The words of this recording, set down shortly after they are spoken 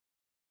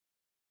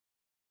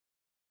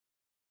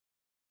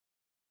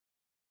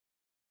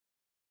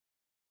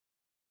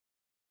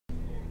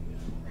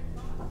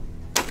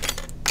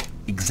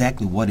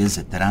Exactly what is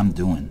it that I'm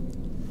doing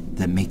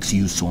that makes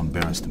you so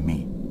embarrassed of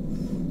me?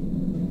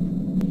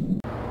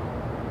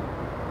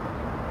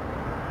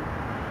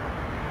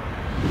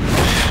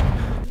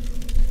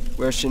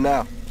 Where's she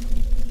now?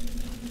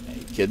 Are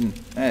you kidding?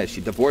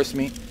 She divorced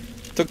me,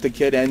 took the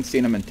kid, hadn't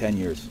seen him in 10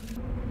 years.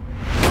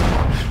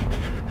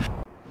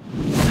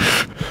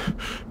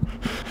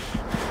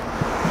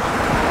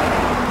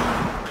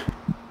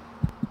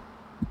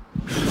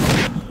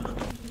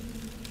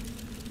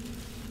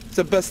 It's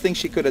the best thing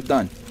she could have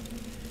done.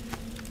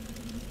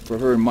 For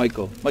her and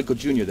Michael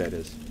Jr., that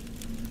is.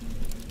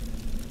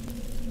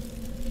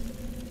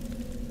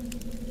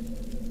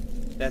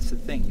 That's the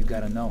thing, you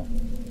gotta know.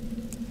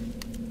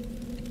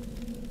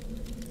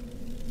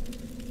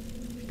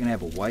 You're gonna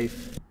have a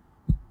wife,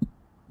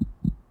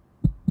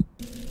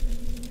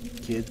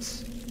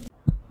 kids.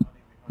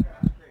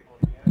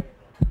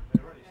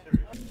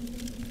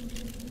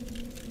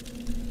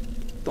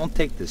 Don't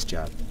take this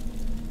job.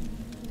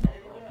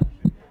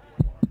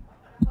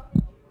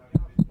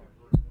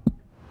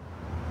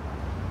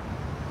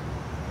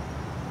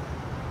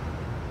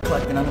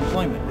 Collecting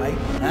unemployment, right?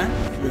 Huh?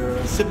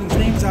 Your siblings'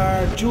 names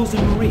are Jules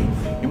and Marie.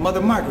 Your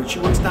mother, Margaret, she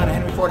works down at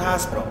Henry Ford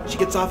Hospital. She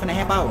gets off in a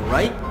half hour,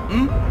 right?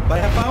 By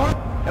half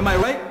hour? Am I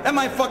right? Am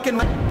I fucking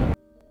right?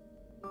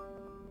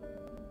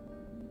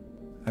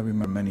 I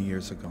remember many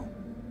years ago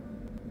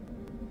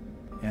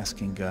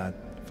asking God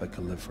if I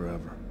could live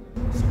forever.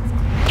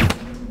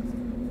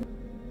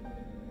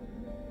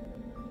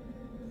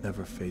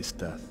 Never face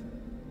death.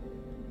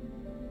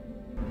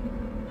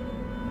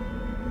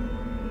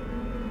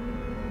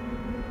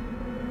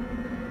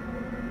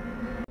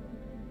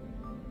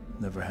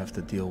 Never have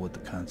to deal with the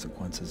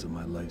consequences of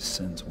my life's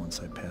sins once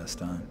I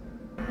passed on.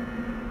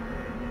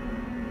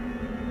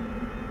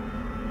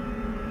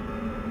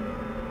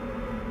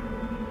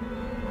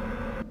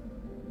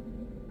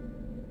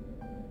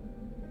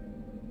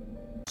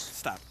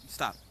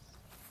 Stop.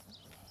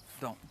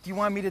 Don't. Do you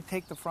want me to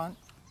take the front?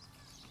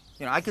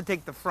 You know, I could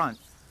take the front.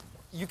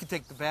 You could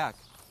take the back.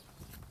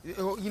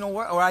 You know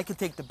what? Or I could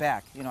take the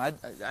back. You know,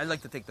 I'd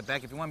like to take the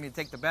back. If you want me to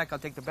take the back, I'll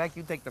take the back.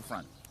 You take the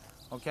front.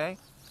 Okay?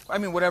 I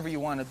mean, whatever you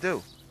want to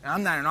do. And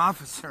I'm not an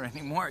officer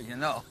anymore, you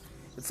know.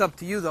 It's up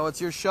to you, though. It's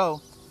your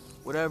show.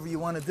 Whatever you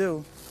want to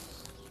do.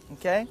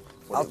 Okay?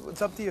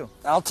 It's up to you.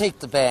 I'll take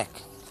the back.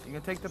 You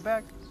gonna take the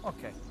back?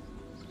 Okay.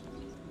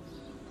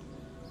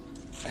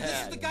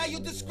 This is the guy you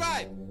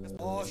described.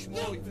 Oh,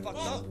 Shmuel, you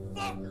fucked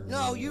up.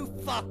 No, you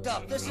fucked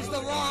up. This is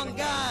the wrong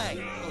guy.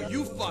 Oh,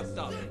 you fucked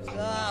up.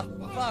 Ah,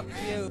 fuck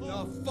you.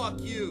 No, fuck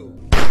you.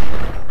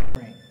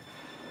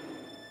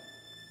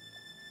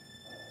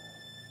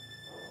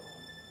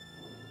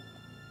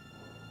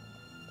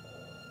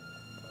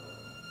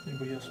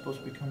 Anybody else supposed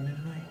to be coming in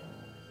tonight?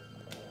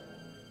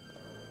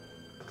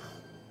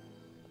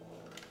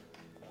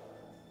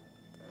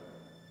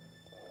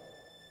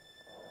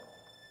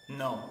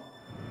 No.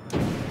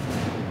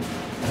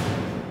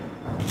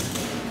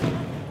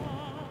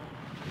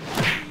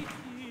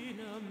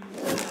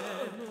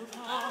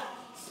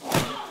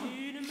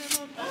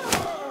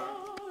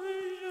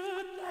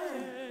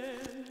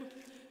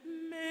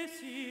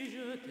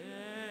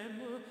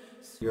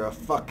 You're a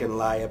fucking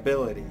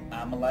liability.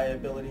 I'm a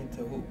liability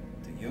to who?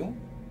 To you?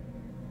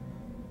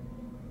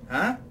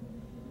 Huh?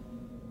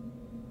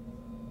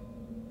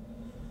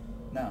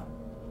 No.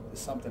 There's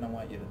something I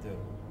want you to do.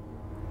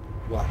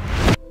 What?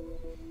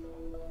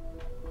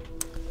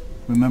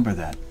 Remember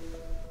that.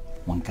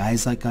 When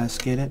guys like us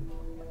get it,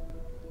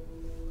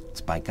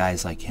 it's by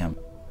guys like him.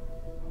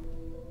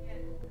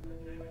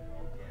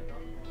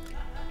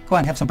 Go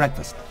on, have some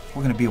breakfast.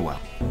 We're gonna be a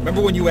while.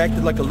 Remember when you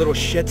acted like a little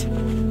shit?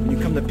 When you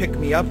come to pick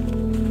me up?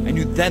 I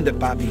knew then that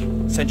Bobby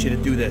sent you to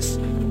do this.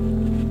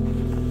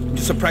 I'm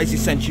just surprised he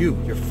sent you.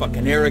 You're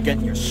fucking arrogant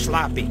and you're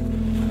sloppy.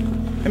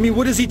 I mean,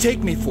 what does he take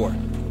me for?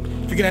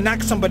 If you're gonna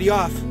knock somebody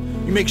off,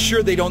 you make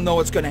sure they don't know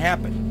what's gonna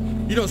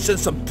happen. You don't send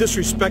some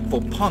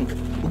disrespectful punk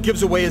who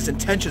gives away his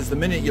intentions the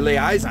minute you lay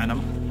eyes on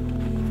him.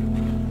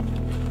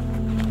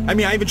 I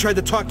mean, I even tried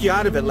to talk you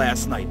out of it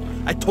last night.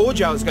 I told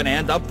you I was gonna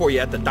end up for you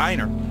at the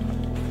diner.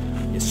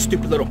 You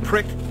stupid little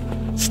prick.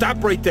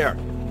 Stop right there.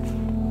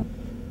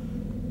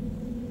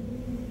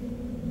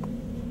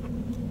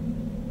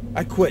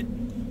 I quit.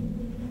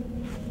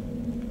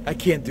 I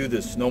can't do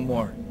this no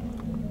more.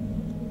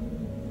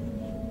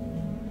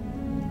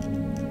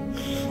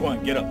 Come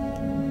on, get up.